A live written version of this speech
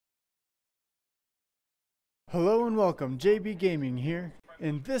Hello and welcome, JB Gaming here.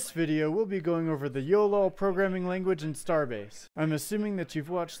 In this video, we'll be going over the Yolol programming language in Starbase. I'm assuming that you've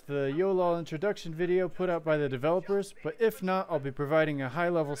watched the Yolol introduction video put out by the developers, but if not, I'll be providing a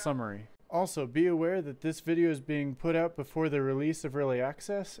high-level summary. Also, be aware that this video is being put out before the release of Early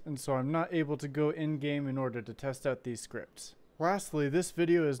Access, and so I'm not able to go in-game in order to test out these scripts. Lastly, this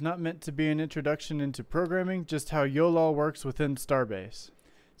video is not meant to be an introduction into programming, just how Yolol works within Starbase.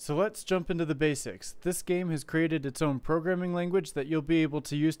 So let's jump into the basics. This game has created its own programming language that you'll be able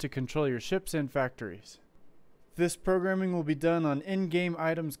to use to control your ships and factories. This programming will be done on in-game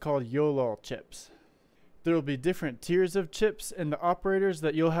items called Yolol chips. There will be different tiers of chips, and the operators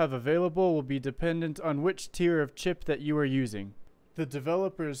that you'll have available will be dependent on which tier of chip that you are using. The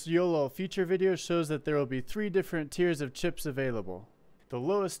developer's Yolol feature video shows that there will be 3 different tiers of chips available. The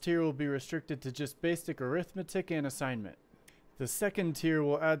lowest tier will be restricted to just basic arithmetic and assignment. The second tier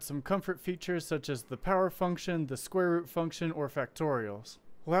will add some comfort features such as the power function, the square root function, or factorials.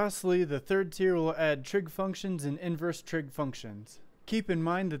 Lastly, the third tier will add trig functions and inverse trig functions. Keep in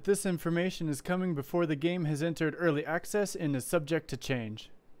mind that this information is coming before the game has entered early access and is subject to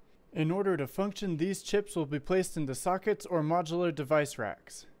change. In order to function, these chips will be placed into sockets or modular device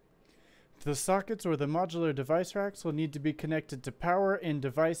racks. The sockets or the modular device racks will need to be connected to power and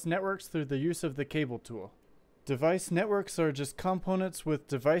device networks through the use of the cable tool. Device networks are just components with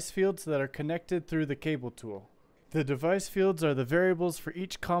device fields that are connected through the cable tool. The device fields are the variables for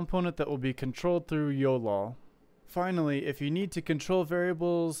each component that will be controlled through Yolol. Finally, if you need to control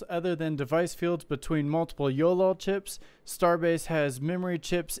variables other than device fields between multiple Yolol chips, Starbase has memory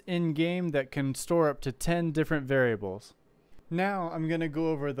chips in-game that can store up to 10 different variables. Now I'm going to go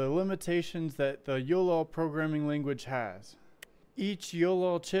over the limitations that the Yolol programming language has. Each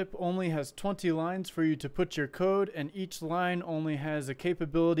Yolol chip only has 20 lines for you to put your code, and each line only has a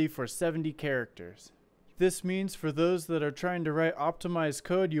capability for 70 characters. This means for those that are trying to write optimized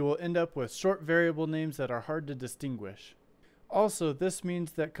code, you will end up with short variable names that are hard to distinguish. Also, this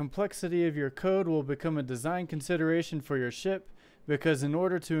means that complexity of your code will become a design consideration for your ship, because in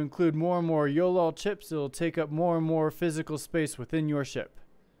order to include more and more Yolol chips, it will take up more and more physical space within your ship.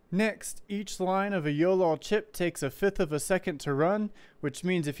 Next, each line of a Yolol chip takes 1/5 of a second to run, which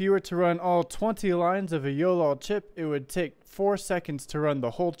means if you were to run all 20 lines of a Yolol chip, it would take 4 seconds to run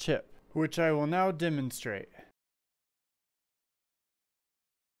the whole chip, which I will now demonstrate.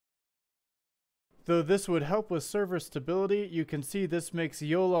 Though this would help with server stability, you can see this makes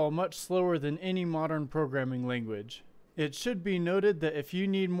Yolol much slower than any modern programming language. It should be noted that if you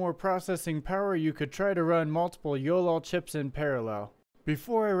need more processing power, you could try to run multiple Yolol chips in parallel.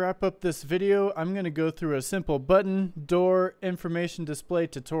 Before I wrap up this video, I'm going to go through a simple button, door, information display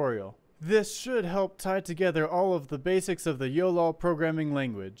tutorial. This should help tie together all of the basics of the Yolol programming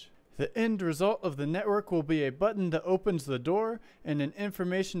language. The end result of the network will be a button that opens the door and an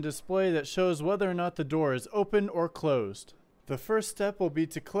information display that shows whether or not the door is open or closed. The first step will be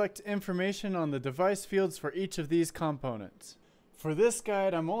to collect information on the device fields for each of these components. For this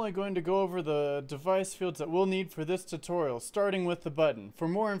guide, I'm only going to go over the device fields that we'll need for this tutorial, starting with the button. For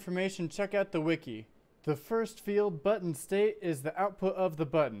more information, check out the wiki. The first field, button state, is the output of the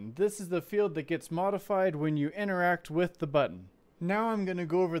button. This is the field that gets modified when you interact with the button. Now I'm going to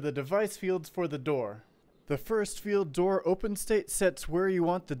go over the device fields for the door. The first field, door open state, sets where you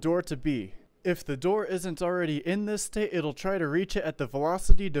want the door to be. If the door isn't already in this state, it'll try to reach it at the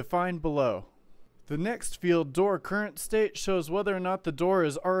velocity defined below. The next field, door current state, shows whether or not the door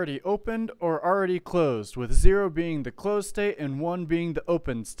is already opened or already closed, with 0 being the closed state and 1 being the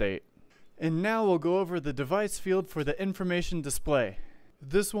open state. And now we'll go over the device field for the information display.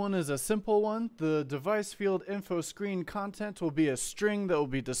 This one is a simple one. The device field info screen content will be a string that will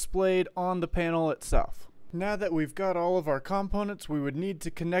be displayed on the panel itself. Now that we've got all of our components, we would need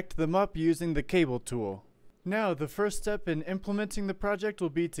to connect them up using the cable tool. Now, the first step in implementing the project will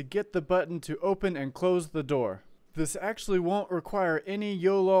be to get the button to open and close the door. This actually won't require any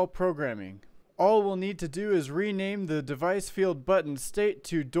Yolol programming. All we'll need to do is rename the device field button state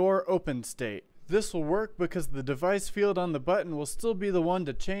to door open state. This will work because the device field on the button will still be the one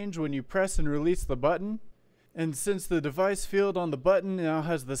to change when you press and release the button. And since the device field on the button now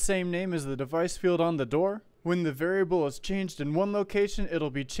has the same name as the device field on the door, when the variable is changed in one location, it'll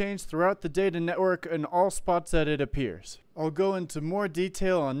be changed throughout the data network in all spots that it appears. I'll go into more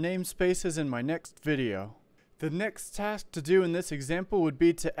detail on namespaces in my next video. The next task to do in this example would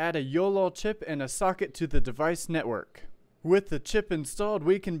be to add a Yolol chip and a socket to the device network. With the chip installed,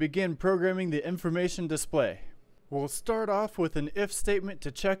 we can begin programming the information display. We'll start off with an if statement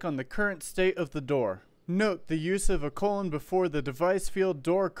to check on the current state of the door. Note the use of a colon before the device field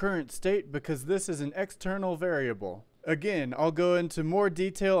door current state because this is an external variable. Again, I'll go into more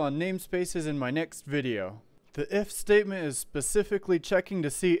detail on namespaces in my next video. The if statement is specifically checking to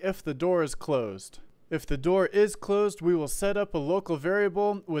see if the door is closed. If the door is closed, we will set up a local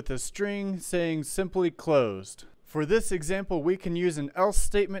variable with a string saying simply closed. For this example, we can use an else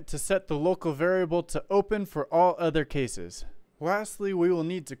statement to set the local variable to open for all other cases. Lastly, we will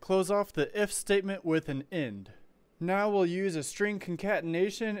need to close off the if statement with an end. Now we'll use a string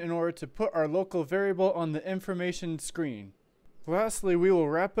concatenation in order to put our local variable on the information screen. Lastly, we will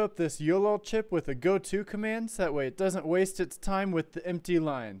wrap up this Yolol chip with a goto command so that way it doesn't waste its time with the empty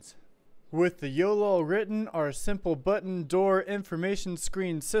lines. With the Yolol written, our simple button door information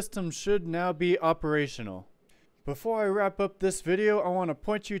screen system should now be operational. Before I wrap up this video, I want to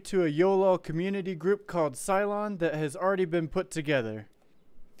point you to a Yolol community group called Cylon that has already been put together.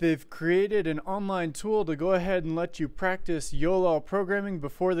 They've created an online tool to go ahead and let you practice Yolol programming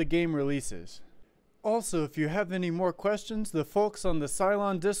before the game releases. Also, if you have any more questions, the folks on the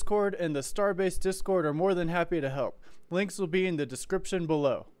Cylon Discord and the Starbase Discord are more than happy to help. Links will be in the description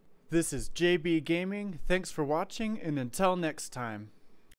below. This is JB Gaming, thanks for watching, and until next time.